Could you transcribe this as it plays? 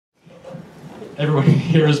Everyone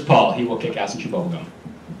here is Paul. He will kick ass and chew bubblegum.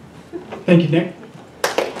 Thank you, Nick.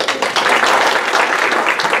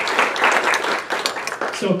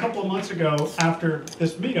 So a couple of months ago, after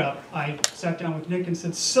this meetup, I sat down with Nick and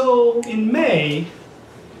said, so in May,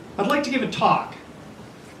 I'd like to give a talk,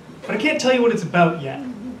 but I can't tell you what it's about yet.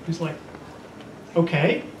 He's like,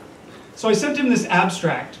 okay. So I sent him this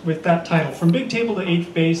abstract with that title, From BigTable to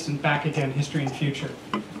HBase and Back Again, History and Future.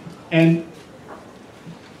 And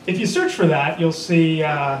if you search for that, you'll see,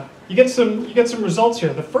 you get some results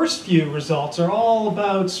here. The first few results are all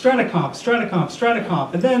about Stratacomp, Stratacomp,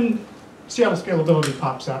 Stratacomp, and then Seattle Scalability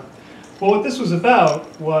pops up. Well, what this was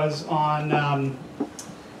about was on,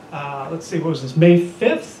 let's see, what was this, May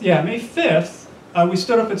 5th? Yeah, May 5th, we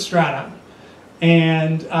stood up at Strata,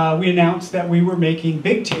 and we announced that we were making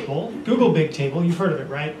BigTable, Google BigTable, you've heard of it,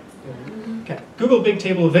 right? Okay, Google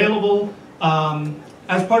BigTable available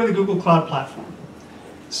as part of the Google Cloud platform.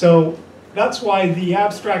 So that's why the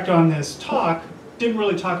abstract on this talk didn't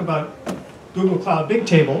really talk about Google Cloud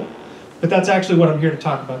BigTable, but that's actually what I'm here to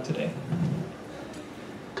talk about today.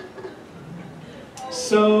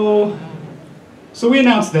 So we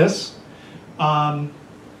announced this. I'm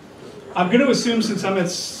going to assume, since I'm at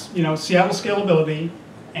Seattle Scalability,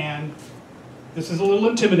 and this is a little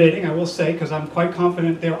intimidating, I will say, because I'm quite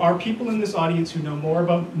confident there are people in this audience who know more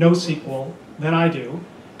about NoSQL than I do,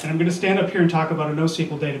 and I'm going to stand up here and talk about a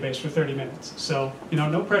NoSQL database for 30 minutes. So,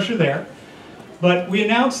 no pressure there. But we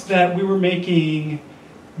announced that we were making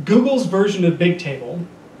Google's version of BigTable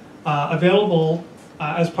available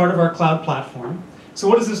as part of our cloud platform. So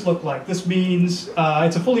what does this look like? This means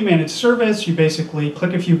it's a fully managed service. You basically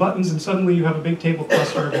click a few buttons and suddenly you have a BigTable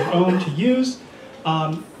cluster of your own to use.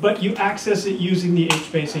 But you access it using the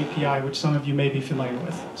HBase API, which some of you may be familiar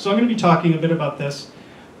with. So I'm going to be talking a bit about this.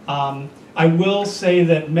 I will say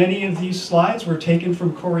that many of these slides were taken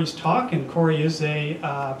from Corey's talk, and Corey is a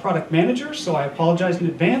product manager, so I apologize in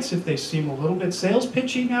advance if they seem a little bit sales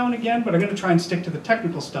pitchy now and again, but I'm going to try and stick to the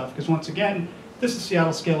technical stuff, because once again, this is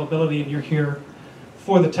Seattle Scalability, and you're here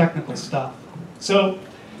for the technical stuff. So,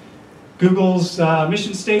 Google's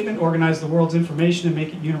mission statement: organize the world's information and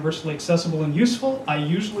make it universally accessible and useful. I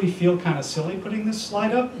usually feel kind of silly putting this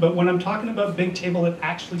slide up, but when I'm talking about BigTable, it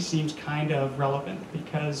actually seems kind of relevant,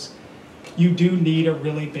 because you do need a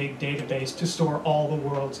really big database to store all the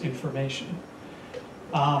world's information.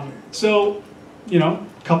 So, a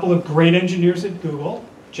couple of great engineers at Google,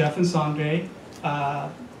 Jeff and Sanjay,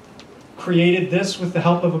 created this with the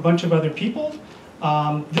help of a bunch of other people.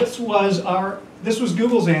 This was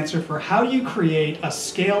Google's answer for how do you create a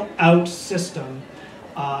scale-out system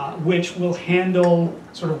which will handle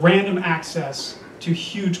sort of random access to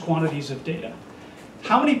huge quantities of data.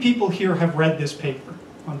 How many people here have read this paper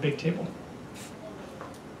on BigTable?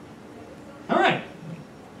 All right,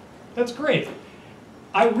 that's great.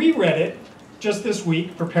 I reread it just this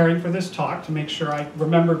week, preparing for this talk, to make sure I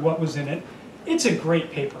remembered what was in it. It's a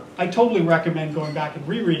great paper. I totally recommend going back and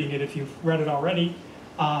rereading it if you've read it already.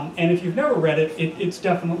 And if you've never read it, it's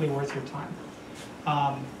definitely worth your time.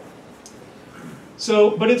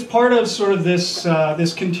 But it's part of sort of this,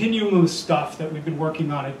 this continuum of stuff that we've been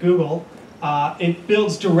working on at Google. It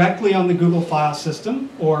builds directly on the Google file system,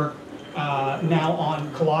 or now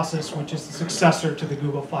on Colossus, which is the successor to the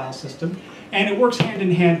Google file system. And it works hand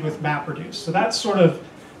in hand with MapReduce. So that's sort of,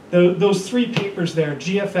 those three papers there,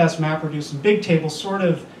 GFS, MapReduce, and BigTable, sort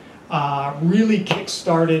of really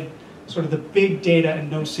kick-started sort of the big data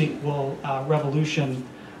and NoSQL revolution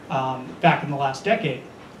back in the last decade.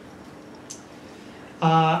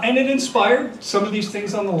 And it inspired some of these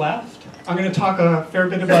things on the left. I'm going to talk a fair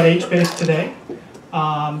bit about HBase today.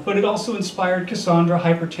 But it also inspired Cassandra,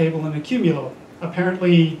 Hypertable, and Accumulo.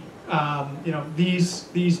 Apparently, these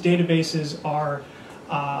databases are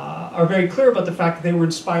very clear about the fact that they were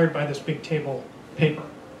inspired by this BigTable paper.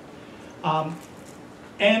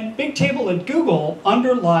 And BigTable at Google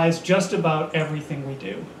underlies just about everything we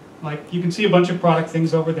do. Like, you can see a bunch of product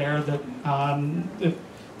things over there that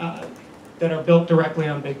are built directly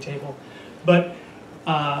on BigTable. But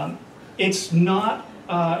it's not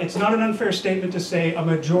an unfair statement to say a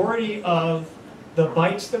majority of the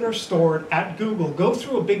bytes that are stored at Google go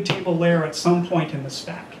through a BigTable layer at some point in the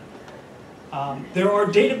stack. There are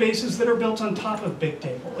databases that are built on top of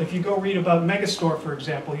BigTable. If you go read about Megastore, for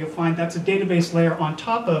example, you'll find that's a database layer on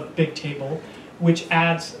top of BigTable, which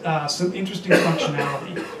adds some interesting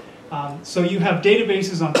functionality. So you have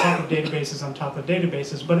databases on top of databases on top of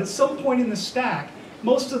databases, but at some point in the stack,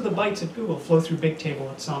 most of the bytes at Google flow through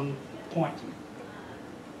BigTable at some point.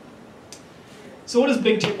 So what does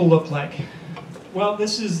BigTable look like? Well,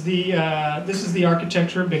 this is the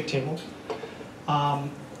architecture of BigTable.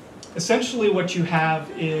 essentially what you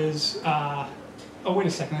have is, oh wait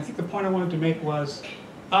a second, I think the point I wanted to make was,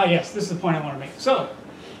 yes, this is the point I want to make. So,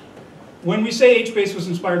 when we say HBase was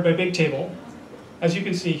inspired by BigTable, as you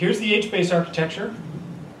can see, here's the HBase architecture,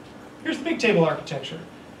 here's the BigTable architecture.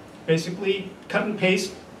 Basically, cut and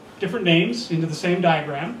paste different names into the same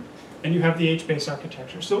diagram, and you have the HBase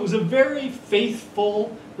architecture. So it was a very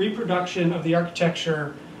faithful reproduction of the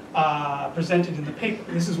architecture presented in the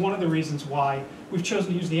paper. This is one of the reasons why we've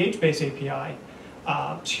chosen to use the HBase API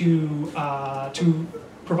to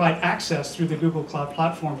provide access through the Google Cloud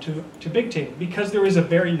Platform to BigTable, because there is a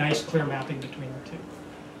very nice clear mapping between the two.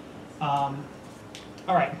 All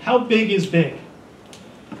right, how big is big?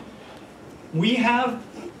 We have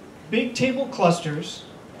BigTable clusters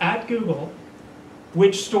at Google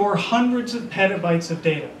which store hundreds of petabytes of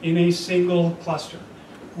data in a single cluster,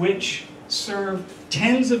 which serve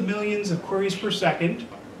tens of millions of queries per second,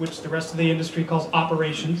 which the rest of the industry calls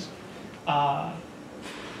operations,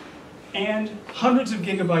 and hundreds of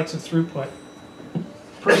gigabytes of throughput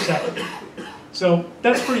per second. So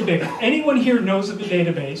that's pretty big. If anyone here knows of a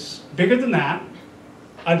database bigger than that,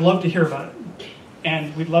 I'd love to hear about it.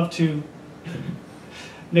 And we'd love to...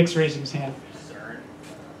 Nick's raising his hand.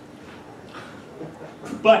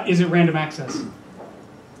 But is it random access?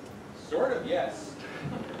 Sort of, yes.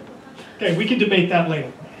 Okay, we can debate that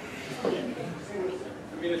later. I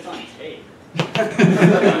mean, it's on tape.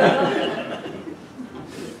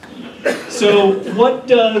 So what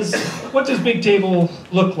does BigTable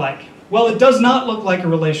look like? Well, it does not look like a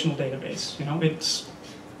relational database. You know, it's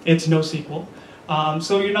NoSQL.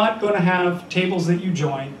 So you're not going to have tables that you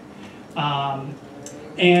join.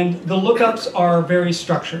 And the lookups are very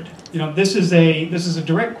structured. You know, this is a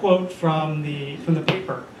direct quote from the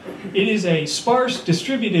paper. It is a sparse,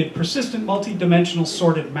 distributed, persistent, multi-dimensional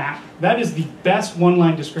sorted map. That is the best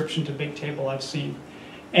one-line description to BigTable I've seen.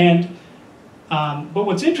 And but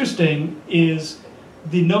what's interesting is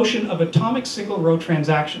the notion of atomic single-row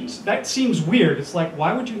transactions. That seems weird. It's like,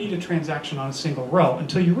 why would you need a transaction on a single row?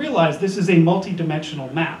 Until you realize this is a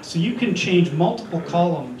multi-dimensional map. So you can change multiple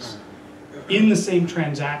columns in the same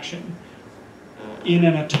transaction in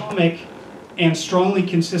an atomic and strongly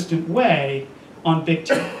consistent way on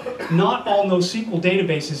BigTable. Not all NoSQL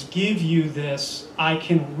databases give you this, I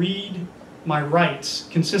can read my writes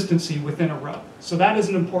consistency within a row. So that is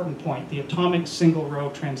an important point, the atomic single row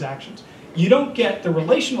transactions. You don't get the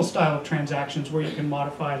relational style of transactions where you can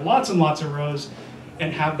modify lots and lots of rows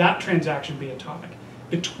and have that transaction be atomic.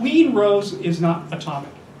 Between rows is not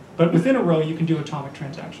atomic, but within a row you can do atomic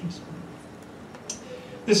transactions.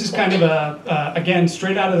 This is kind of again,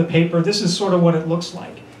 straight out of the paper. This is sort of what it looks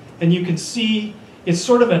like. And you can see it's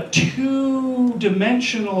sort of a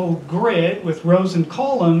two-dimensional grid with rows and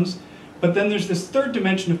columns, but then there's this third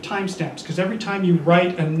dimension of timestamps, because every time you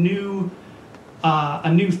write a new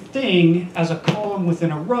thing as a column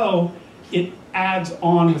within a row, it adds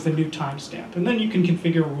on with a new timestamp. And then you can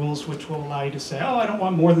configure rules which will allow you to say, oh, I don't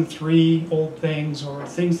want more than 3 old things, or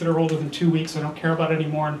things that are older than 2 weeks I don't care about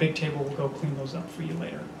anymore, and BigTable will go clean those up for you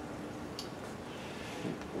later.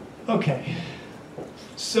 Okay,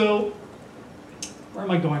 so where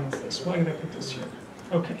am I going with this? Why did I put this here?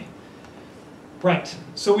 Okay, right.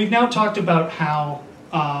 So we've now talked about how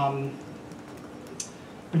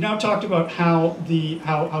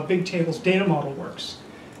BigTable's data model works.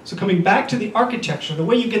 So coming back to the architecture, the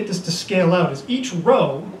way you get this to scale out is each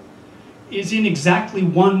row is in exactly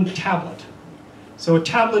one tablet. So a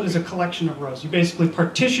tablet is a collection of rows. You basically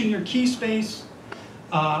partition your key space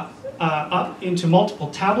up into multiple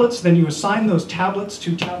tablets, then you assign those tablets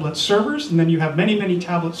to tablet servers, and then you have many, many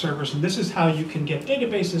tablet servers, and this is how you can get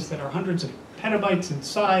databases that are hundreds of petabytes in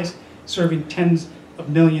size, serving tens of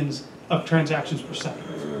millions of transactions per second.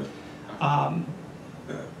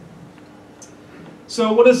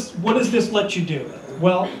 So what does this let you do?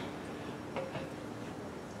 Well,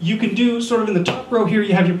 you can do sort of in the top row here,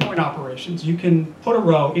 you have your point operations. You can put a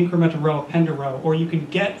row, increment a row, append a row, or you can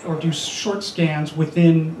get or do short scans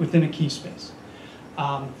within a key space.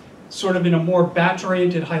 Sort of in a more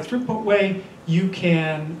batch-oriented, high throughput way, you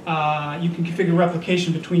can configure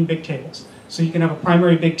replication between big tables. So you can have a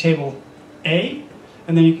primary big table A,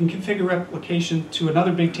 and then you can configure replication to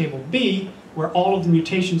another big table B, where all of the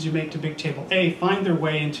mutations you make to big table A find their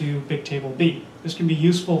way into big table B. This can be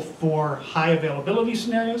useful for high availability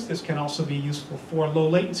scenarios. This can also be useful for low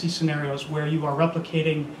latency scenarios where you are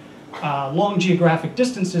replicating long geographic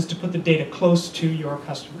distances to put the data close to your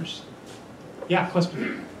customers. Yeah,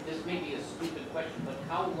 question? This may be a stupid question, but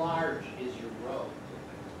how large is your row?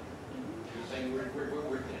 You're saying we're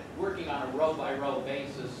working on a row-by-row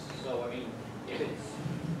basis, so I mean,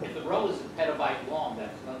 if the row is a petabyte long,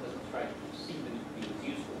 that's not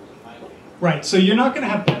Right, so you're not going to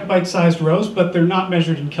have petabyte-sized rows, but they're not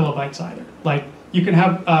measured in kilobytes either. Like, you can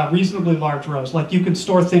have reasonably large rows. Like, you can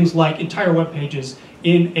store things like entire web pages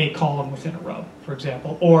in a column within a row, for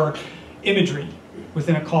example, or imagery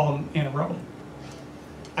within a column in a row.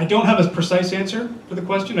 I don't have a precise answer for the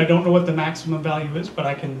question. I don't know what the maximum value is, but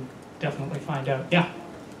I can definitely find out. Yeah?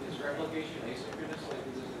 Is replication asynchronous like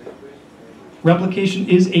it is in HBase? Replication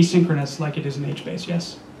is asynchronous like it is in HBase,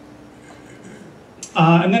 yes.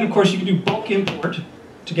 And then, of course, you can do bulk import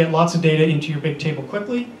to get lots of data into your BigTable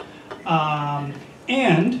quickly.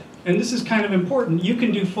 And this is kind of important, you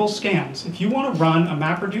can do full scans. If you want to run a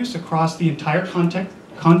MapReduce across the entire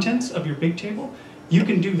contents of your BigTable, you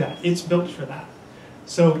can do that. It's built for that.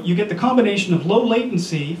 So you get the combination of low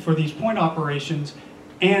latency for these point operations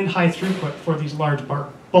and high throughput for these large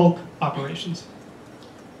bulk operations.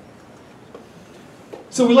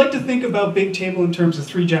 So we like to think about BigTable in terms of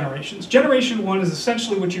 3 generations. Generation 1 is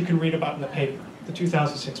essentially what you can read about in the paper, the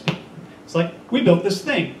 2006 paper. It's like, we built this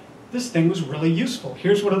thing. This thing was really useful.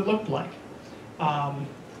 Here's what it looked like.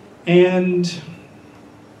 And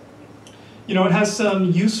you know, it has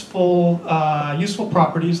some useful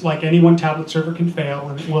properties, like any one tablet server can fail,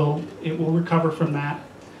 and it will recover from that.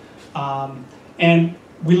 And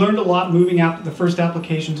we learned a lot moving the first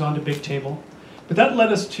applications onto BigTable. But that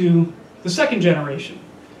led us to the second generation,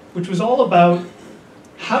 which was all about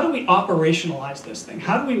how do we operationalize this thing?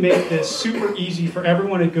 How do we make this super easy for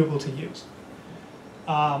everyone at Google to use?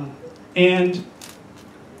 And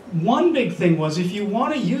one big thing was, if you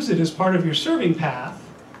want to use it as part of your serving path,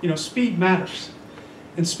 you know, speed matters.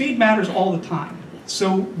 And speed matters all the time.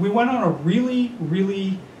 So we went on a really,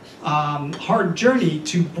 really hard journey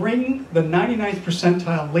to bring the 99th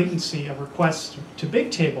percentile latency of requests to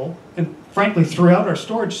BigTable, and frankly throughout our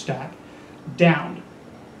storage stack, down.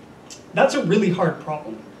 That's a really hard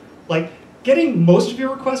problem. Like, getting most of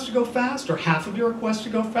your requests to go fast, or half of your requests to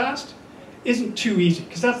go fast, isn't too easy,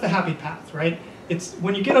 because that's the happy path, right? It's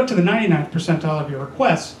when you get up to the 99th percentile of your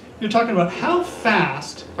requests, you're talking about how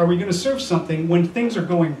fast are we going to serve something when things are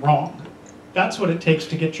going wrong. That's what it takes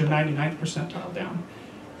to get your 99th percentile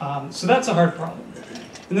down. So that's a hard problem.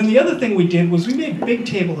 And then the other thing we did was we made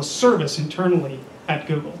BigTable a service internally at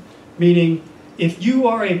Google, meaning if you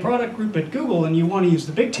are a product group at Google and you want to use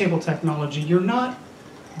the BigTable technology, you're not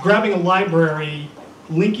grabbing a library,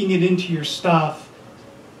 linking it into your stuff,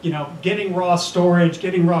 you know, getting raw storage,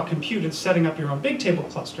 getting raw compute, and setting up your own BigTable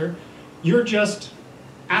cluster. You're just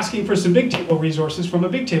asking for some BigTable resources from a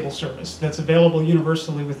BigTable service that's available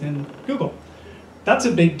universally within Google. That's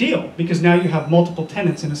a big deal, because now you have multiple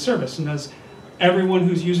tenants in a service. And as everyone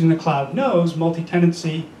who's using the cloud knows,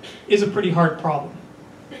 multi-tenancy is a pretty hard problem.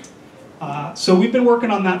 So we've been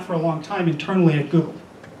working on that for a long time internally at Google.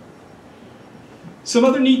 Some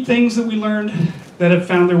other neat things that we learned that have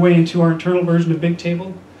found their way into our internal version of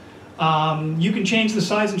BigTable. You can change the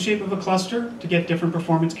size and shape of a cluster to get different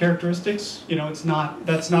performance characteristics. You know,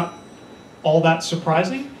 that's not all that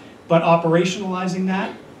surprising, but operationalizing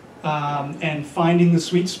that and finding the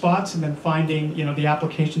sweet spots, and then finding, you know, the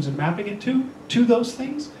applications and mapping it to those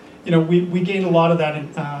things. You know, we gained a lot of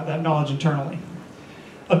that knowledge internally.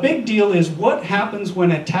 A big deal is what happens when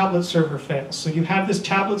a tablet server fails. So you have this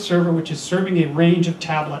tablet server which is serving a range of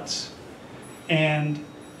tablets, and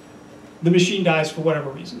the machine dies for whatever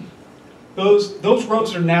reason. Those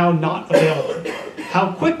rows are now not available.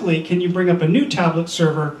 How quickly can you bring up a new tablet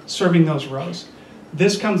server serving those rows?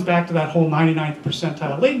 This comes back to that whole 99th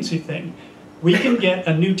percentile latency thing. We can get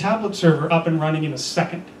a new tablet server up and running in a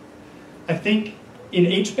second. I think in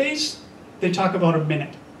HBase, they talk about a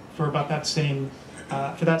minute for about that same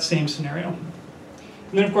scenario. And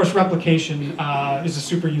then, of course, replication is a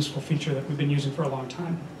super useful feature that we've been using for a long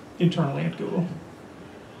time internally at Google.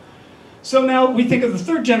 So now we think of the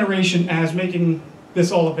third generation as making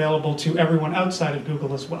this all available to everyone outside of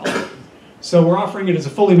Google as well. So we're offering it as a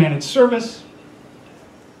fully managed service,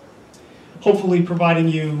 hopefully providing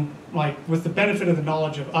you, like, with the benefit of the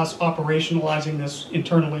knowledge of us operationalizing this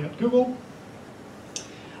internally at Google.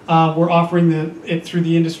 We're offering it through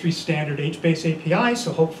the industry standard HBase API,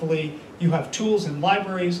 so hopefully you have tools and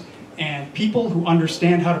libraries and people who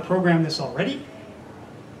understand how to program this already.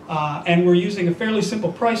 And we're using a fairly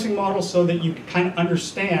simple pricing model so that you can kind of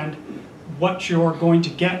understand what you're going to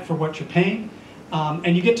get for what you're paying.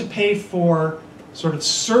 And you get to pay for sort of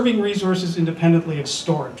serving resources independently of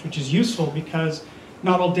storage, which is useful because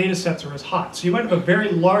not all data sets are as hot. So you might have a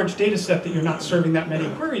very large data set that you're not serving that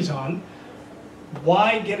many queries on.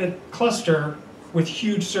 Why get a cluster with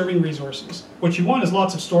huge serving resources? What you want is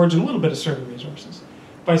lots of storage and a little bit of serving resources.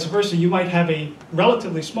 Vice versa, you might have a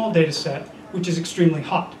relatively small data set which is extremely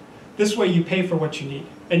hot. This way you pay for what you need,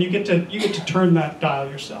 and you get to turn that dial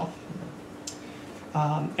yourself.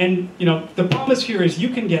 And the promise here is you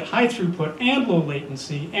can get high throughput and low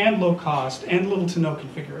latency and low cost and little to no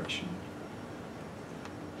configuration.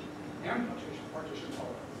 And partition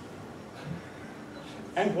tolerance.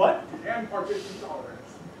 And what? And partition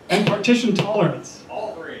tolerance. And partition tolerance.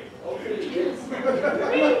 All three.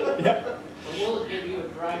 Yeah. But will it give you a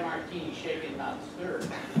dry martini shaken, not stirred?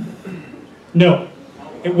 No,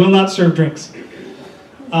 it will not serve drinks.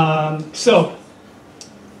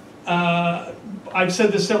 I've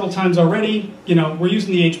said this several times already. We're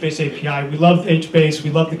using the HBase API. We love HBase.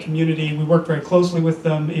 We love the community. We work very closely with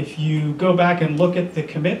them. If you go back and look at the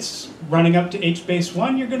commits running up to HBase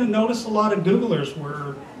 1, you're going to notice a lot of Googlers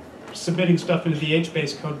were submitting stuff into the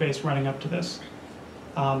HBase code base running up to this.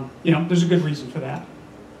 There's a good reason for that.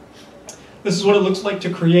 This is what it looks like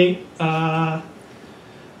to create a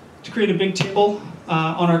BigTable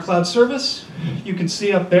on our cloud service. You can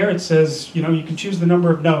see up there it says, you can choose the number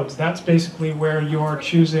of nodes. That's basically where you're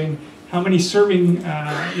choosing how many serving,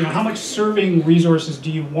 how much serving resources do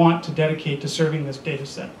you want to dedicate to serving this data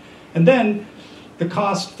set. And then the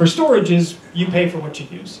cost for storage is you pay for what you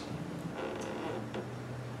use.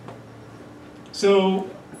 So,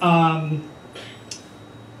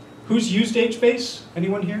 who's used HBase?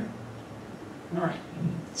 Anyone here? All right.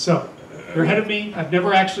 So, you're ahead of me. I've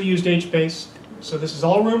never actually used HBase. So this is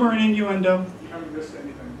all rumor and innuendo. You haven't missed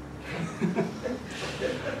anything.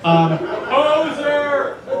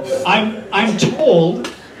 I'm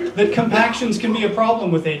told that compactions can be a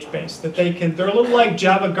problem with HBase. That they're a little like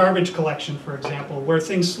Java garbage collection, for example, where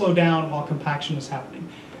things slow down while compaction is happening.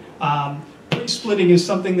 Pre-splitting is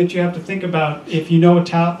something that you have to think about. If you know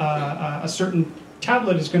a certain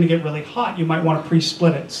tablet is going to get really hot, you might want to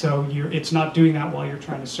pre-split it so it's not doing that while you're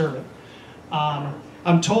trying to serve it.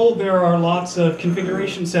 I'm told there are lots of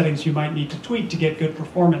configuration settings you might need to tweak to get good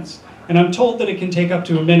performance. And I'm told that it can take up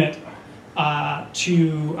to a minute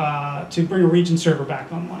to bring a region server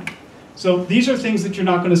back online. So these are things that you're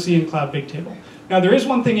not going to see in Cloud BigTable. Now there is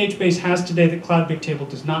one thing HBase has today that Cloud BigTable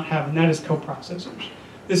does not have, and that is coprocessors.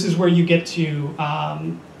 This is where you get to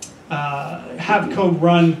have code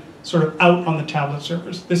run sort of out on the tablet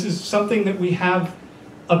servers. This is something that we have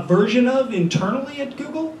a version of internally at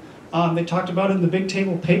Google. They talked about it in the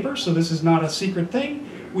BigTable paper, so this is not a secret thing.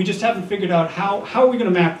 We just haven't figured out how are we going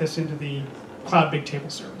to map this into the Cloud BigTable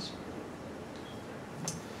service.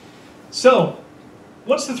 So,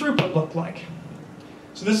 what's the throughput look like?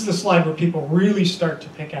 So this is the slide where people really start to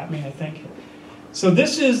pick at me, I think. So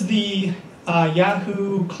this is the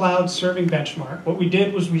Yahoo Cloud Serving Benchmark. What we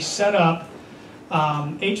did was we set up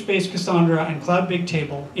HBase, Cassandra, and Cloud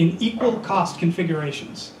BigTable in equal cost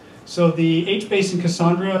configurations. So the HBase and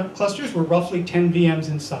Cassandra clusters were roughly 10 VMs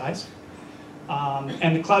in size.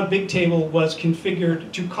 And the Cloud BigTable was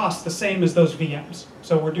configured to cost the same as those VMs.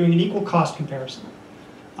 So we're doing an equal cost comparison.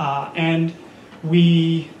 And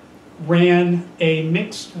we ran a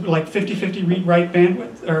mixed, like 50-50 read-write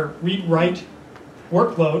bandwidth, or read-write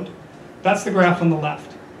workload. That's the graph on the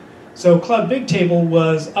left. So Cloud BigTable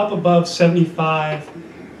was up above 75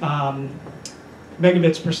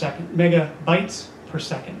 megabytes per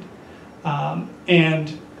second.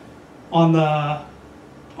 And on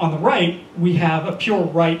the right, we have a pure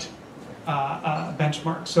write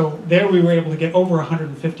benchmark. So there we were able to get over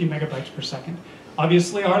 150 megabytes per second.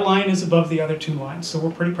 Obviously, our line is above the other two lines, so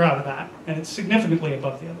we're pretty proud of that, and it's significantly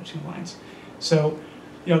above the other two lines. So,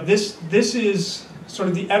 this is sort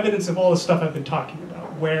of the evidence of all the stuff I've been talking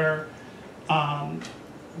about, where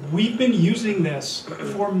we've been using this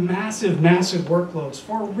for massive workloads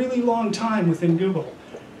for a really long time within Google.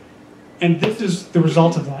 And this is the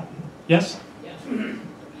result of that. Yes? Yes. You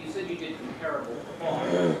said you did comparable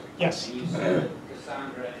performance. Yes. And you said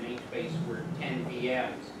Cassandra and HBase were 10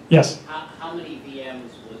 VMs. Yes. How many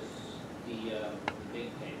VMs was the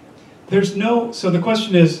BigTable? There's no, so the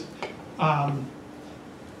question is,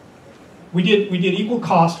 we did equal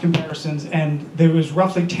cost comparisons, and there was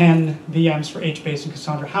roughly 10 VMs for HBase and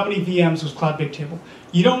Cassandra. How many VMs was Cloud BigTable?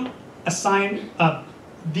 You don't assign a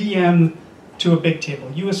VM to a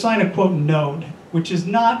BigTable. You assign a quote node, which is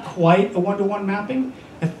not quite a one-to-one mapping.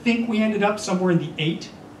 I think we ended up somewhere in the 8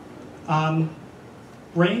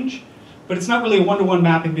 range, but it's not really a one-to-one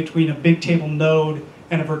mapping between a BigTable node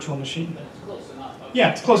and a virtual machine. But it's close enough. Okay.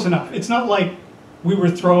 Yeah, it's close enough. It's not like we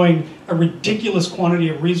were throwing a ridiculous quantity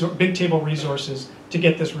of BigTable resources to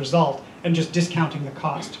get this result and just discounting the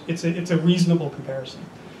cost. It's a reasonable comparison.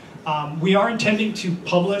 We are intending to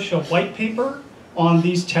publish a white paper on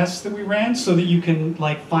these tests that we ran so that you can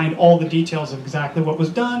find all the details of exactly what was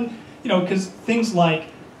done, because things like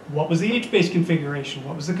What was the HBase configuration?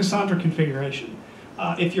 What was the Cassandra configuration?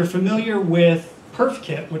 If you're familiar with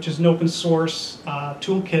PerfKit, which is an open source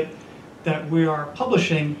toolkit that we are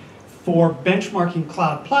publishing for benchmarking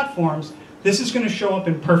cloud platforms, this is going to show up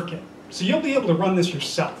in PerfKit. So you'll be able to run this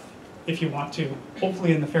yourself if you want to,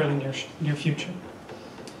 hopefully in the fairly near future.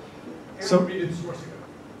 And read the source code.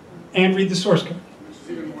 And read the source code. Which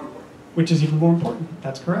is even more important. Which is even more important.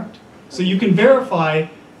 That's correct. So you can verify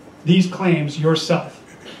these claims yourself.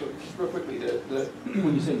 So just real quickly,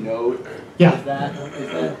 when you say node, Yeah. is that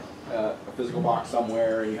a physical box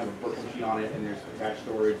somewhere and you have a virtual machine on it and there's attached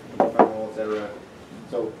storage, federal, et cetera?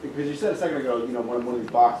 So, because you said a second ago, one of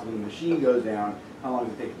these boxes, when the machine goes down, how long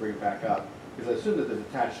does it take to bring it back up? Because I assume that there's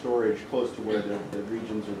attached storage close to where the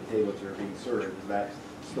regions or the tablets are being served. Is that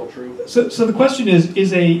still true? So the question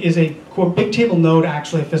is a quote BigTable node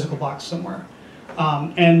actually a physical box somewhere?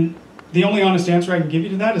 And the only honest answer I can give you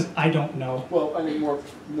to that is I don't know. Well, I mean,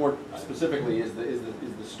 more specifically, is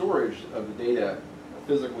the storage of the data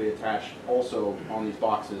physically attached also on these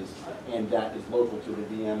boxes, and that is local to the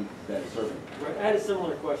VM that is serving? Right. I had a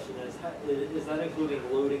similar question. Is that including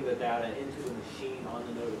loading the data into the machine on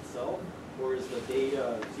the node itself, or is the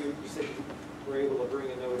data? You said you were able to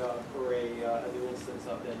bring a node up or a new instance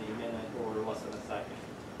up in a minute or less than a second,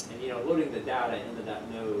 and loading the data into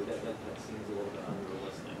that node that seems a little bit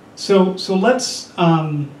unrealistic. So let's.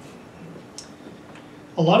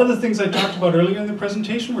 A lot of the things I talked about earlier in the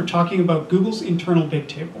presentation were talking about Google's internal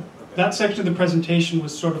BigTable. Okay. That section of the presentation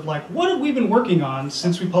was sort of like, what have we been working on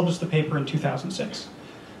since we published the paper in 2006?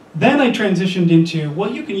 Then I transitioned into,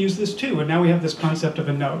 well, you can use this too, and now we have this concept of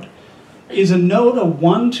a node. Is a node a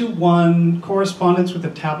one-to-one correspondence with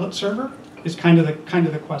a tablet server? Is kind of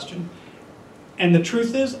the question. And the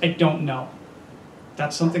truth is, I don't know.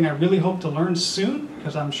 That's something I really hope to learn soon,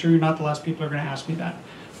 because I'm sure you're not the last people who are going to ask me that.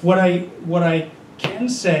 What I can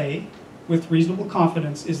say with reasonable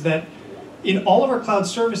confidence is that in all of our cloud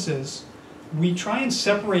services, we try and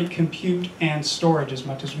separate compute and storage as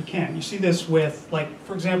much as we can. You see this with, like,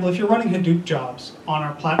 for example, if you're running Hadoop jobs on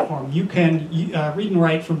our platform, you can read and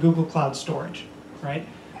write from Google Cloud Storage, right?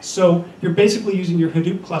 So you're basically using your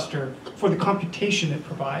Hadoop cluster for the computation it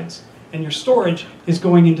provides, and your storage is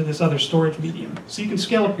going into this other storage medium. So you can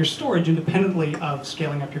scale up your storage independently of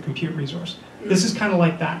scaling up your compute resource. This is kind of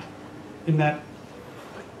like that, in that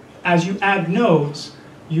as you add nodes,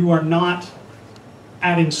 you are not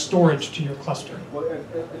adding storage to your cluster. Well,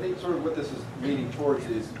 I think sort of what this is leaning towards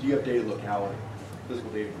is, do you have data locality,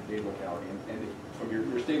 physical data locality? And from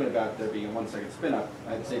your statement about there being a 1 second spin up,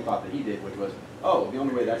 I had the same thought that he did, which was, oh, the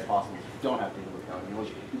only way that's possible is if you don't have data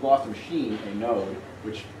locality. You've lost a machine, a node,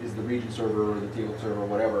 which is the region server or the table server or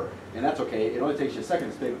whatever, and that's okay. It only takes you a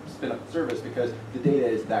second to spin up the service because the data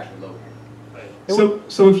is actually located.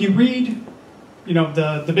 So if you read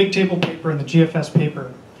the BigTable paper and the GFS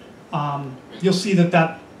paper, you'll see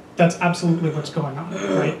that's absolutely what's going on,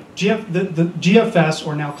 right? The GFS,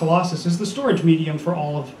 or now Colossus, is the storage medium for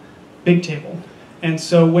all of BigTable. And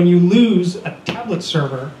so when you lose a tablet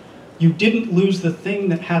server, you didn't lose the thing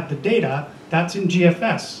that had the data. That's in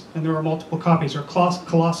GFS, and there are multiple copies, or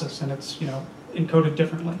Colossus, and it's encoded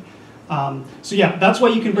differently. So yeah, that's why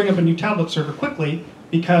you can bring up a new tablet server quickly,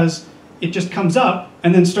 because it just comes up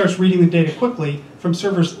and then starts reading the data quickly from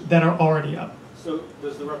servers that are already up. So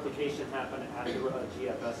does the replication happen at the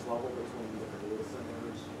GFS level between different data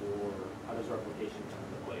centers, or how does replication come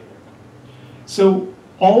into play there? So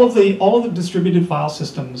all of the distributed file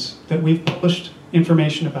systems that we've published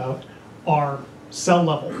information about are cell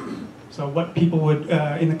level. So what people would,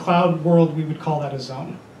 in the cloud world, we would call that a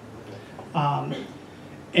zone.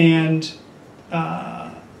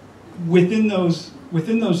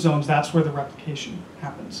 Within those zones, that's where the replication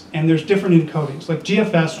happens. And there's different encodings. Like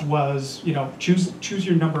GFS was, choose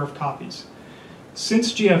your number of copies.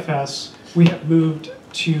 Since GFS, we have moved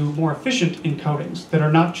to more efficient encodings that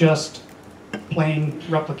are not just plain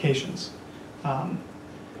replications.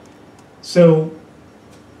 So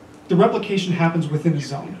the replication happens within a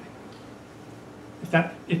zone.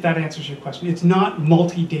 If that answers your question. It's not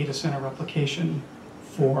multi-data center replication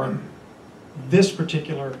for this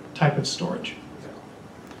particular type of storage.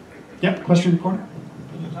 Yep, question in the corner.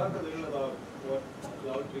 Can you talk a little about what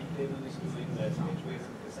Cloud BigTable is doing that HBase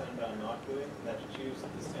and Cassandra are not doing, that achieves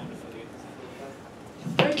the standard for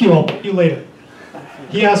latency? Thank you, I'll put you later.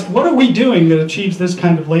 He asked, what are we doing that achieves this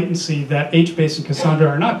kind of latency that HBase and Cassandra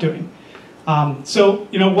are not doing? So,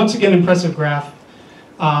 once again, impressive graph.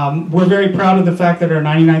 We're very proud of the fact that our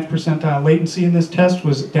 99th percentile latency in this test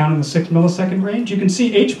was down in the 6 millisecond range. You can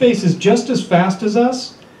see HBase is just as fast as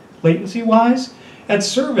us, latency-wise, at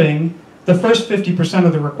serving the first 50%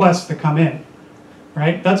 of the requests that come in.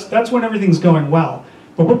 right? That's when everything's going well.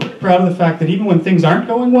 But we're pretty proud of the fact that even when things aren't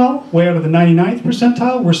going well, way out of the 99th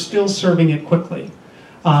percentile, we're still serving it quickly.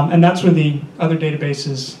 And that's where the other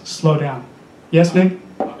databases slow down. Yes, Nick?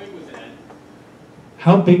 How big was N?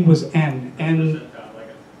 How big was N? Was N, it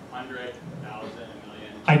like 100, 1,000, a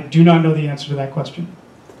million? I do not know the answer to that question.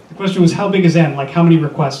 The question was how big is N? Like how many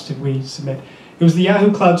requests did we submit? It was the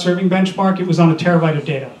Yahoo Cloud Serving benchmark. It was on a terabyte of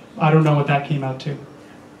data. I don't know what that came out to.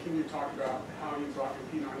 Can you talk about how you thought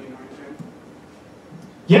the P9910?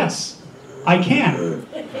 Yes, I can.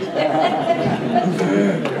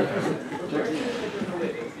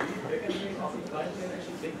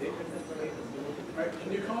 Right,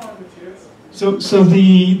 can you comment on the tiers? So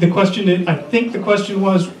the question, I think the question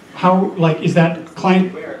was how, like, is that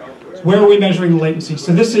client, where are we measuring the latency?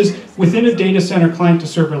 So this is within a data center client to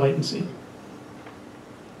server latency.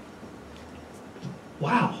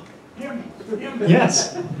 Wow.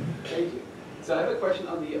 Yes. Thank you. So I have a question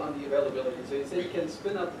on the availability. So you say you can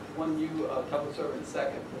spin up one new tablet server in a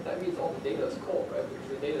second, but that means all the data is cold, right? Because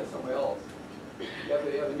the data is somewhere else. You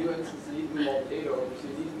have a new instance, you need to move all the data over, so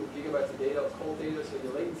you need to move gigabytes of data, of cold data, so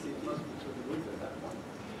your latency must be through the roof at that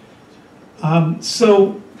point.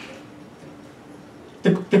 So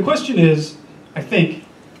the question is, I think,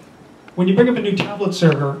 when you bring up a new tablet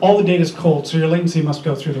server, all the data is cold, so your latency must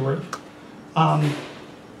go through the roof.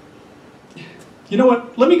 You know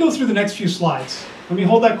what? Let me go through the next few slides. Let me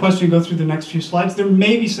hold that question and go through the next few slides. There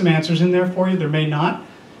may be some answers in there for you. There may not.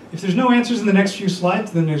 If there's no answers in the next few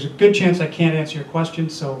slides, then there's a good chance I can't answer your question.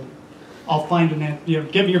 So I'll find an answer.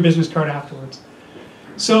 Give me your business card afterwards.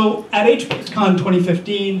 So at HBaseCon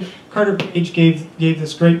 2015, Carter Page gave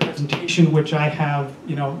this great presentation, which I have,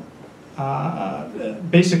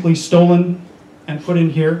 basically stolen and put in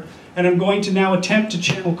here. And I'm going to now attempt to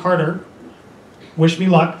channel Carter. Wish me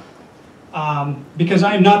luck. Because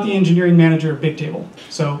I am not the engineering manager of BigTable.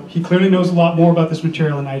 So he clearly knows a lot more about this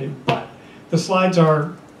material than I do. But the slides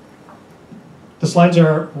are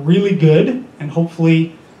really good, and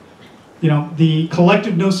hopefully, the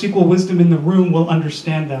collective NoSQL wisdom in the room will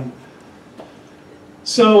understand them.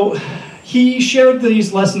 So he shared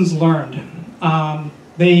these lessons learned.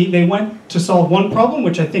 They went to solve one problem,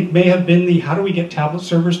 which I think may have been the how do we get tablet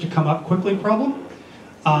servers to come up quickly problem.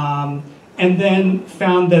 And then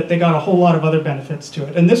found that they got a whole lot of other benefits to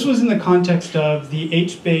it. And this was in the context of the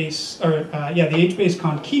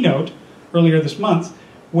HBaseCon keynote earlier this month,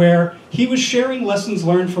 where he was sharing lessons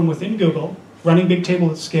learned from within Google, running BigTable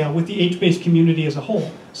at scale, with the HBase community as a whole,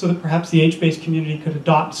 so that perhaps the HBase community could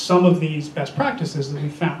adopt some of these best practices that we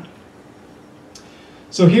found.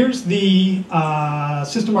 So here's the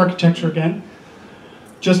system architecture again.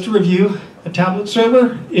 Just to review, a tablet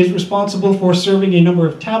server is responsible for serving a number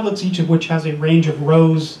of tablets, each of which has a range of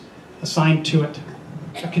rows assigned to it,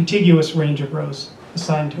 a contiguous range of rows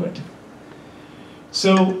assigned to it.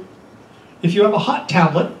 So if you have a hot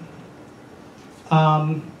tablet,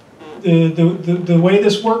 the way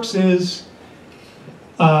this works is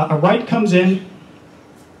a write comes in,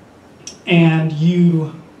 and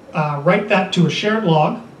you write that to a shared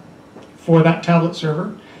log for that tablet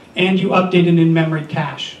server, and you update an in-memory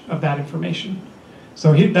cache of that information.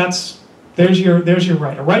 So there's your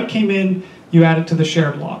write. A write came in, you add it to the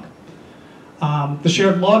shared log. The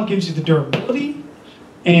shared log gives you the durability,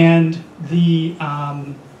 and the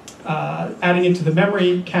adding it to the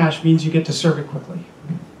memory cache means you get to serve it quickly.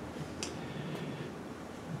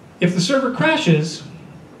 If the server crashes,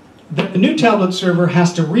 the new tablet server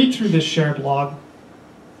has to read through this shared log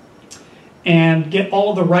and get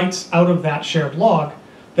all the writes out of that shared log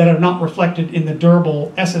that are not reflected in the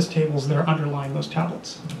durable SS tables that are underlying those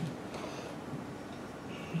tablets.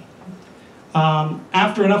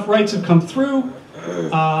 After enough writes have come through,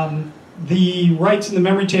 the writes in the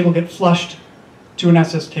memory table get flushed to an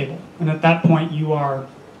SS table. And at that point, you are,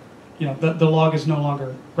 the log is no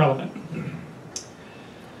longer relevant.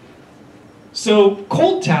 So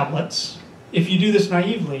cold tablets, if you do this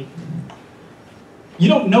naively, you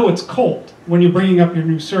don't know it's cold when you're bringing up your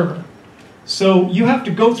new server. So you have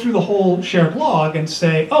to go through the whole shared log and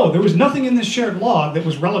say, oh, there was nothing in this shared log that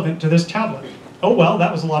was relevant to this tablet. Oh, well,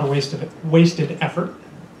 that was a lot of wasted effort.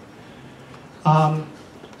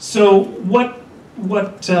 So what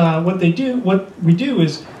we do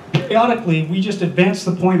is periodically we just advance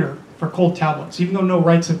the pointer for cold tablets. Even though no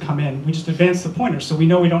writes have come in, we just advance the pointer so we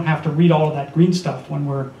know we don't have to read all of that green stuff when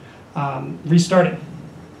we're restarting.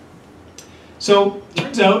 So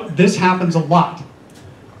turns out this happens a lot.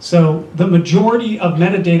 So the majority of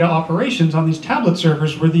metadata operations on these tablet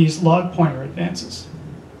servers were these log pointer advances.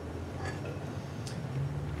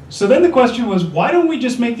 So then the question was, why don't we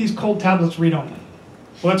just make these cold tablets read-only?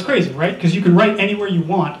 Well, that's crazy, right? Because you can write anywhere you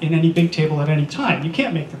want in any BigTable at any time. You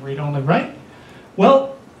can't make them read-only, right?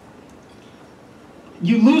 Well,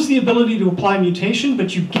 you lose the ability to apply mutation,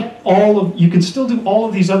 but you get you can still do all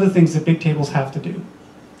of these other things that BigTables have to do,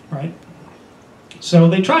 right? So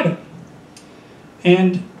they tried it.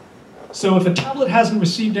 And so if a tablet hasn't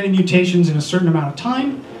received any mutations in a certain amount of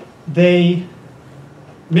time, they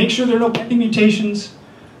make sure there are no pending mutations,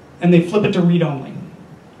 and they flip it to read-only.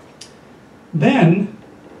 Then,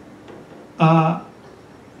 let's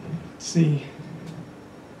see.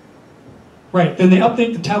 Right, then they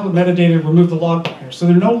update the tablet metadata to remove the log pointer. So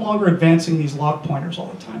they're no longer advancing these log pointers all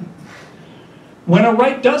the time. When a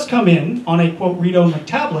write does come in on a, quote, read-only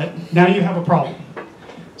tablet, now you have a problem.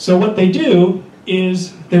 So what they do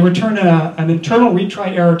is they return an internal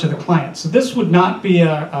retry error to the client. So this would not be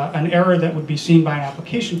an error that would be seen by an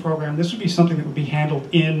application program. This would be something that would be handled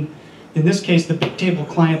in this case, the BigTable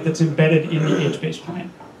client that's embedded in the HBase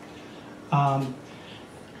client.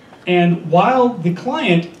 And while the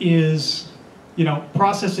client is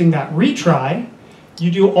processing that retry, you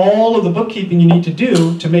do all of the bookkeeping you need to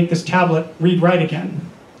do to make this tablet read-write again.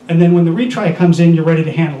 And then when the retry comes in, you're ready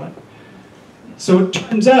to handle it. So it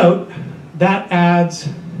turns out that adds,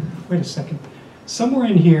 wait a second, somewhere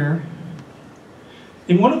in here,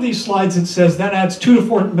 in one of these slides it says that adds 2 to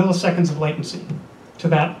 4 milliseconds of latency to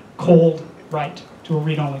that cold write to a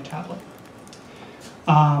read-only tablet.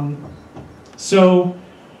 So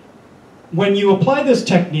when you apply this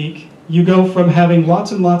technique, you go from having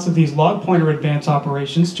lots and lots of these log pointer advance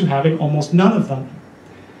operations to having almost none of them.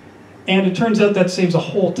 And it turns out that saves a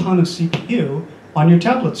whole ton of CPU on your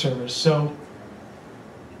tablet servers. So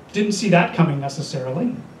didn't see that coming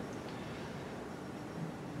necessarily.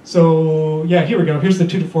 So yeah, here we go. Here's the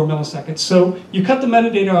 2 to 4 milliseconds. So you cut the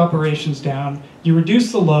metadata operations down, you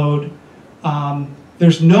reduce the load.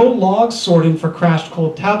 There's no log sorting for crashed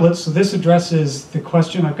cold tablets, so this addresses the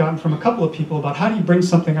question I've gotten from a couple of people about how do you bring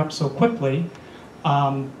something up so quickly.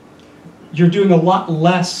 You're doing a lot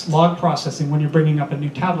less log processing when you're bringing up a new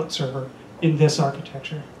tablet server in this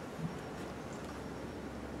architecture.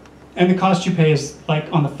 And the cost you pay is,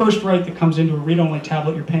 like, on the first write that comes into a read-only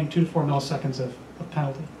tablet, you're paying 2 to 4 milliseconds of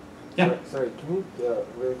penalty. Yeah? Sorry, can you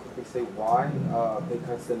really quickly say why they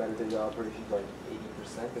cut the metadata operations like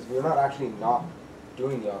 80%? Because we're not actually not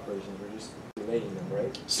doing the operations, we're just delaying them,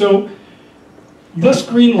 right? So this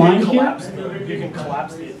green line here, You can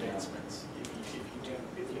collapse the advancements if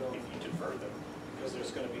you defer them, because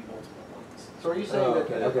there's going to be multiple ones. So are you saying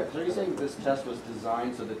okay. So are you saying this test was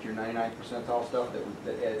designed so that your 99 percentile stuff that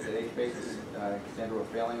HBase and Cassandra were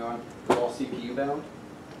failing on was all CPU bound?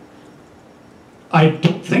 I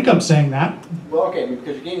don't think I'm saying that. Well, okay, I mean,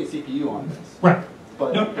 because you're gaining CPU on this. Right.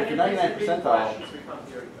 But No. if you're 99 percentile,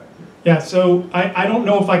 Yeah, so I don't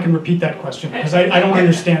know if I can repeat that question, because I don't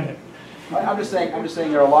understand it. I'm just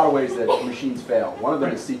saying there are a lot of ways that machines fail. One of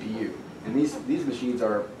them is CPU, and these machines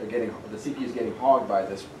are getting, the CPU is getting hogged by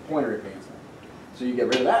this pointer advancement. So you get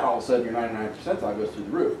rid of that, and all of a sudden your 99 percentile goes through the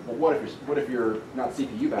roof. But what if you're not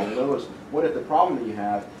CPU bound? In other words, what if the problem that you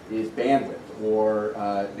have is bandwidth, or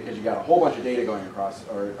because you got a whole bunch of data going across,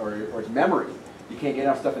 or it's memory? You can't get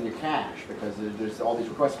enough stuff in your cache because there's all these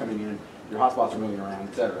requests coming in, your hotspots are moving around,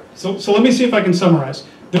 etc. So let me see if I can summarize.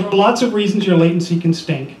 There are lots of reasons your latency can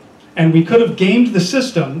stink, and we could have gamed the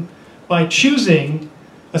system by choosing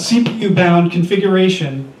a CPU-bound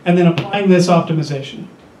configuration and then applying this optimization.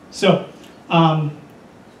 So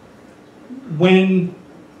when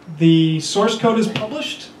the source code is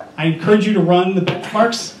published, I encourage you to run the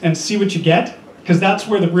benchmarks and see what you get, because that's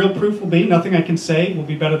where the real proof will be. Nothing I can say will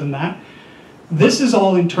be better than that. This is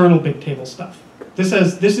all internal BigTable stuff. This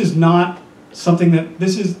is not something that,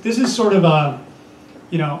 this is sort of a,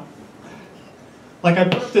 like I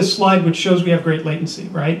put this slide which shows we have great latency,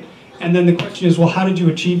 right? And then the question is, well, how did you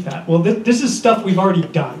achieve that? Well, this is stuff we've already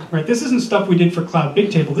done, right? This isn't stuff we did for Cloud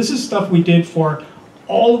BigTable. This is stuff we did for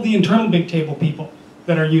all of the internal BigTable people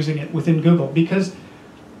that are using it within Google, because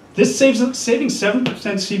this saving 7%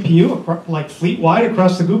 CPU like fleet-wide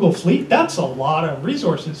across the Google fleet. That's a lot of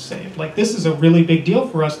resources saved. Like, this is a really big deal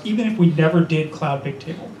for us, even if we never did Cloud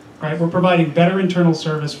BigTable, right? We're providing better internal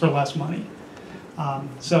service for less money.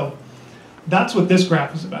 So that's what this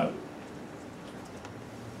graph is about.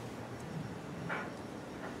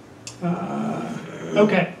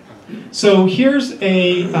 Okay, so here's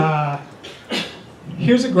a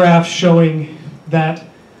graph showing that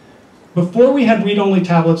before we had read-only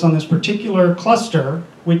tablets on this particular cluster,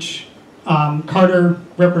 which Carter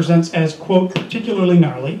represents as, quote, particularly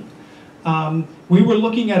gnarly, we were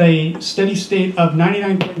looking at a steady state of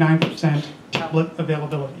 99.9% tablet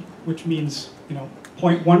availability, which means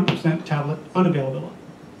 0.1% tablet unavailability.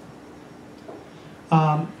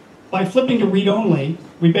 By flipping to read-only,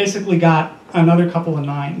 we basically got another couple of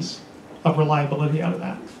nines of reliability out of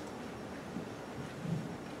that.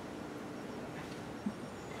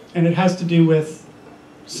 And it has to do with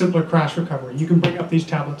simpler crash recovery. You can bring up these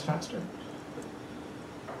tablets faster.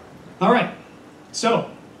 All right, so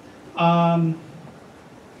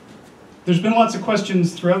there's been lots of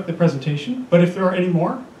questions throughout the presentation, but if there are any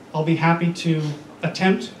more, I'll be happy to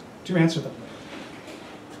attempt to answer them.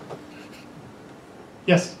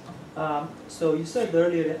 Yes? So you said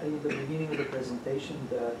earlier in the beginning of the presentation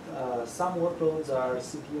that some workloads are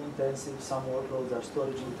CPU intensive, some workloads are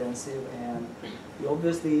storage intensive, and you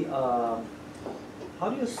obviously, how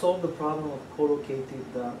do you solve the problem of co-locating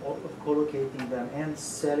them and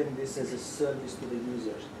selling this as a service to the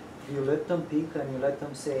users? Do you let them pick and you let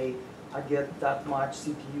them say, I get that much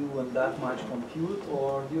CPU and that much compute,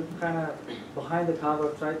 or do you kind of, behind the cover,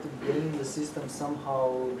 try to game the system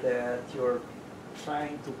somehow that you're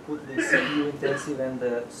trying to put the CPU intensive and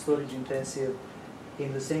the storage intensive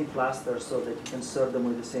in the same cluster so that you can serve them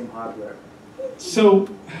with the same hardware? So,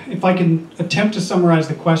 if I can attempt to summarize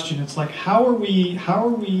the question, it's like how are we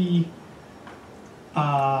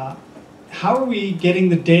getting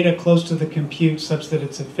the data close to the compute such that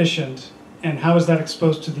it's efficient, and how is that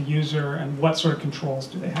exposed to the user, and what sort of controls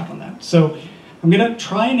do they have on that? So, I'm going to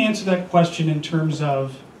try and answer that question in terms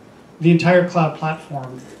of the entire cloud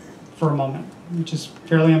platform for a moment, which is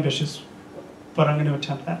fairly ambitious, but I'm going to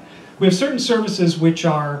attempt that. We have certain services which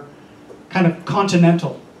are kind of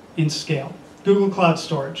continental in scale. Google Cloud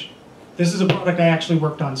Storage. This is a product I actually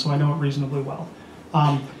worked on, so I know it reasonably well.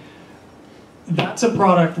 That's a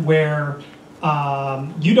product where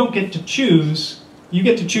you don't get to choose. You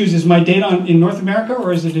get to choose, is my data in North America,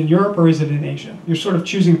 or is it in Europe, or is it in Asia? You're sort of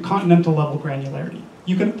choosing a continental level granularity.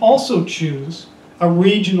 You can also choose a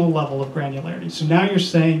regional level of granularity. So now you're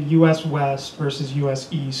saying US West versus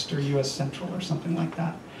US East or US Central or something like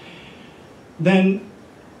that. Then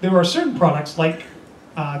there are certain products like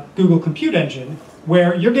Google Compute Engine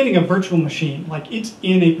where you're getting a virtual machine, like it's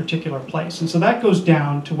in a particular place. And so that goes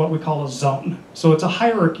down to what we call a zone. So it's a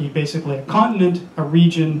hierarchy, basically a continent, a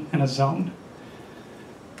region, and a zone.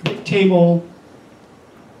 BigTable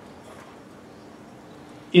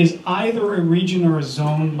is either a region or a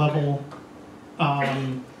zone level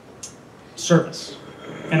service,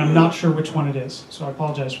 and I'm not sure which one it is, so I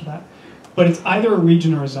apologize for that. But it's either a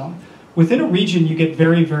region or a zone. Within a region, you get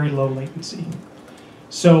very, very low latency.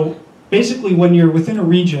 So basically, when you're within a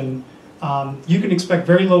region, you can expect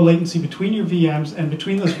very low latency between your VMs and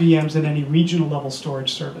between those VMs and any regional level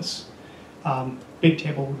storage service.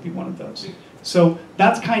 BigTable would be one of those. So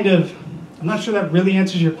that's kind of, I'm not sure that really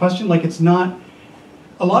answers your question. Like, it's not,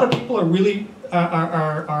 a lot of people are really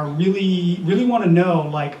really want to know,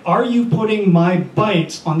 like, are you putting my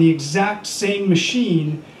bytes on the exact same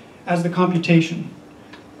machine as the computation?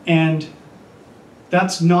 And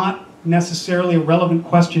that's not necessarily a relevant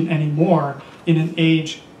question anymore in an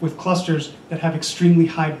age with clusters that have extremely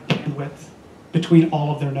high bandwidth between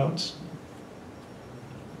all of their nodes.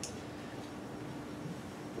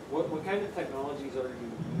 What kind of technologies are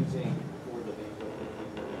you using for the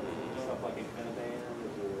bandwidth? Stuff like InfiniBand,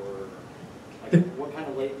 or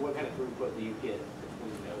like what kind of throughput do you get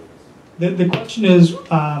between nodes? The question is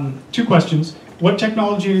two questions. What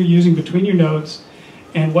technology are you using between your nodes,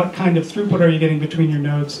 and what kind of throughput are you getting between your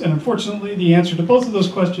nodes? And unfortunately, the answer to both of those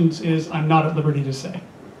questions is I'm not at liberty to say.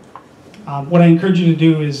 What I encourage you to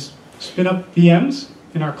do is spin up VMs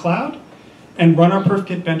in our cloud and run our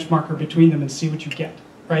perfkit benchmarker between them and see what you get,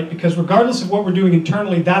 right? Because regardless of what we're doing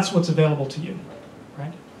internally, that's what's available to you,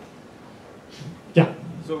 right? Yeah?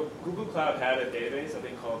 So Google Cloud had a database, I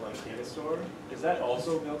think, called Data Store. Is that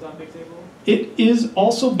also built on BigTable? It is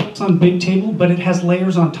also built on BigTable, but it has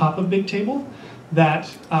layers on top of BigTable that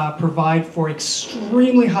provide for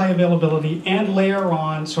extremely high availability and layer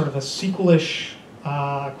on sort of a SQL-ish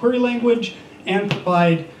query language and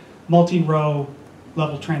provide multi-row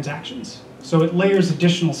level transactions. So it layers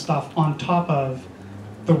additional stuff on top of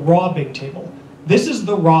the raw BigTable. This is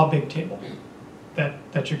the raw BigTable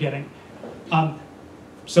that you're getting.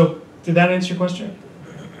 So did that answer your question?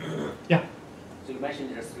 Yeah. So you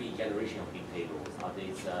mentioned there are 3 generations of BigTables. Are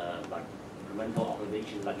these like incremental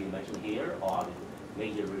optimizations like you mentioned here, or are they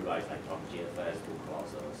major rewrites like from GFS to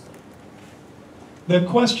clusters? The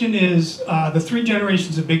question is, the 3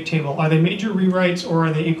 generations of BigTable, are they major rewrites or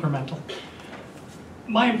are they incremental?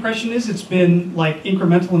 My impression is it's been like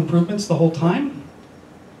incremental improvements the whole time,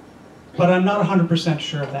 but I'm not 100%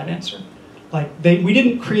 sure of that answer. Like, we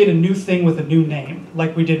didn't create a new thing with a new name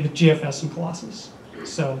like we did with GFS and Colossus.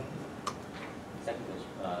 So. Second question,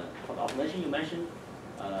 for the automation you mentioned,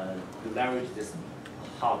 you leverage this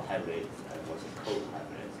hard tablet versus cold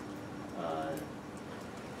tablet.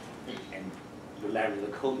 And you leverage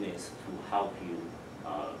the coldness to help you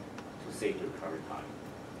to save the recovery time.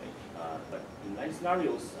 Right? But in many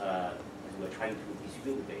scenarios, as we're trying to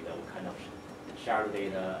distribute the data, we kind of share the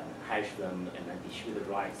data, and hash them, and then distribute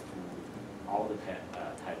the writes to all the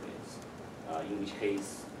tablets. In which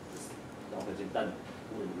case, the operation done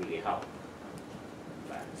wouldn't really help.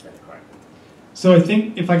 If I understand it correctly. So I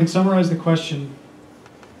think if I can summarize the question,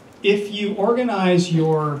 if you organize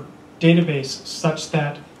your database such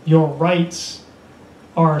that your writes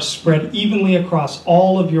are spread evenly across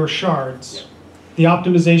all of your shards, the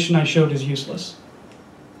optimization I showed is useless.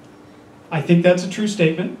 I think that's a true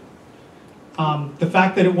statement. The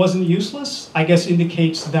fact that it wasn't useless, I guess,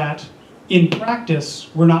 indicates that in practice,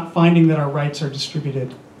 we're not finding that our writes are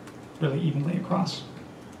distributed really evenly across.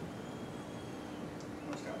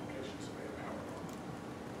 Most applications may have power.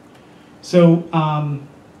 So,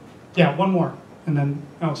 yeah, one more, and then,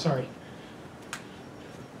 oh, sorry.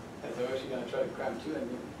 As I'm actually going to try to cram two in.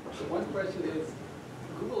 So one question is,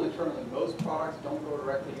 Google internally, most products don't go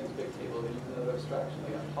directly against BigTable. They use another abstraction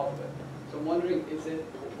layer on top of it. So I'm wondering,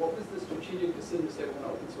 what was the strategic decision to say we're going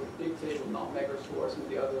to open source BigTable, not Megastore, some of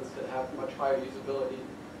the others that have much higher usability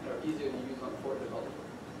and are easier to use on for a developer?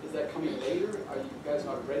 Is that coming later? Are you guys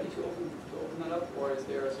not ready to open that up, or is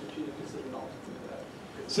there a strategic decision not to do that?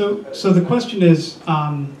 So the question is,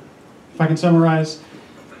 if I can summarize,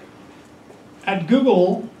 at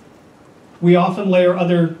Google, we often layer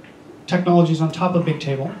other technologies on top of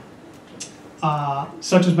BigTable,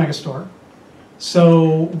 such as Megastore.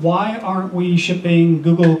 So why aren't we shipping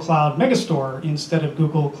Google Cloud Megastore instead of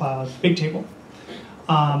Google Cloud BigTable?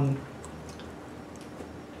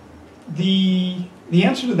 The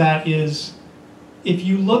answer to that is, if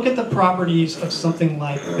you look at the properties of something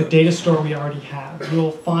like the data store we already have,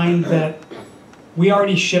 you'll find that we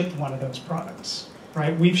already shipped one of those products,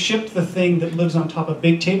 right? We've shipped the thing that lives on top of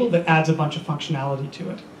BigTable that adds a bunch of functionality to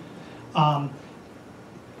it.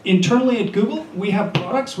 Internally at Google, we have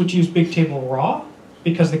products which use BigTable raw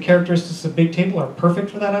because the characteristics of BigTable are perfect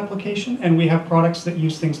for that application, and we have products that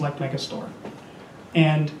use things like Megastore.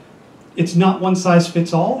 And it's not one size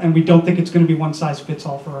fits all, and we don't think it's going to be one size fits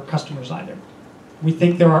all for our customers either. We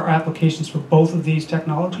think there are applications for both of these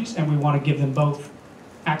technologies, and we want to give them both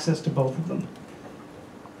access to both of them.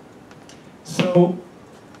 So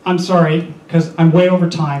I'm sorry, because I'm way over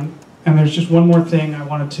time, and there's just one more thing I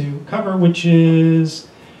wanted to cover, which is,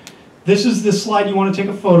 this is the slide you want to take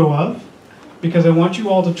a photo of, because I want you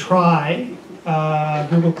all to try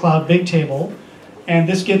Google Cloud BigTable, and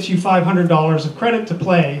this gets you $500 of credit to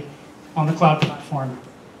play on the cloud platform.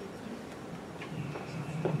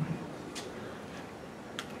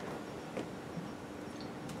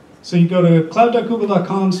 So you go to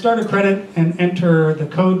cloud.google.com, start a credit, and enter the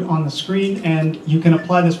code on the screen, and you can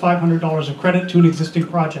apply this $500 of credit to an existing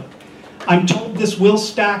project. I'm told this will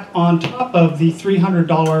stack on top of the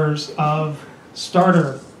 $300 of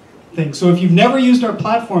starter thing. So if you've never used our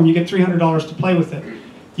platform, you get $300 to play with it.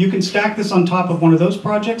 You can stack this on top of one of those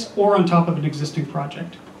projects or on top of an existing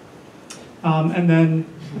project. And then,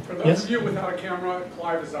 For those yes? of you without a camera,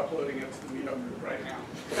 Clive is uploading it to the Meetup group right now.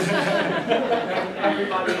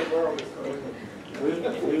 Everybody in the world is going.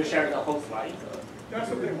 We will share the whole slide. That's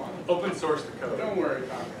what they want. Open source the code. Don't worry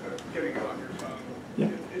about getting it on your phone. Yeah.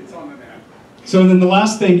 It's on the net. So then the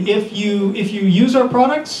last thing, if you use our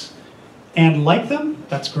products and like them,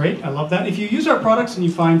 that's great, I love that. If you use our products and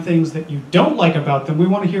you find things that you don't like about them, we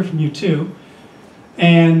want to hear from you too.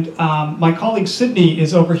 And my colleague Sydney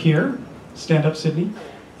is over here. Stand up, Sydney.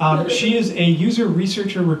 She is a user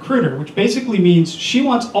researcher recruiter, which basically means she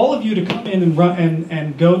wants all of you to come in and run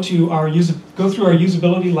and go through our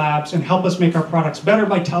usability labs and help us make our products better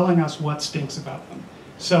by telling us what stinks about them.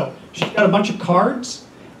 So she's got a bunch of cards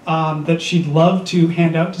that she'd love to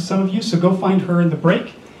hand out to some of you. So go find her in the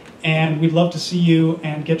break, and we'd love to see you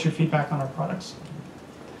and get your feedback on our products.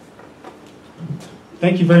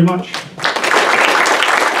 Thank you very much.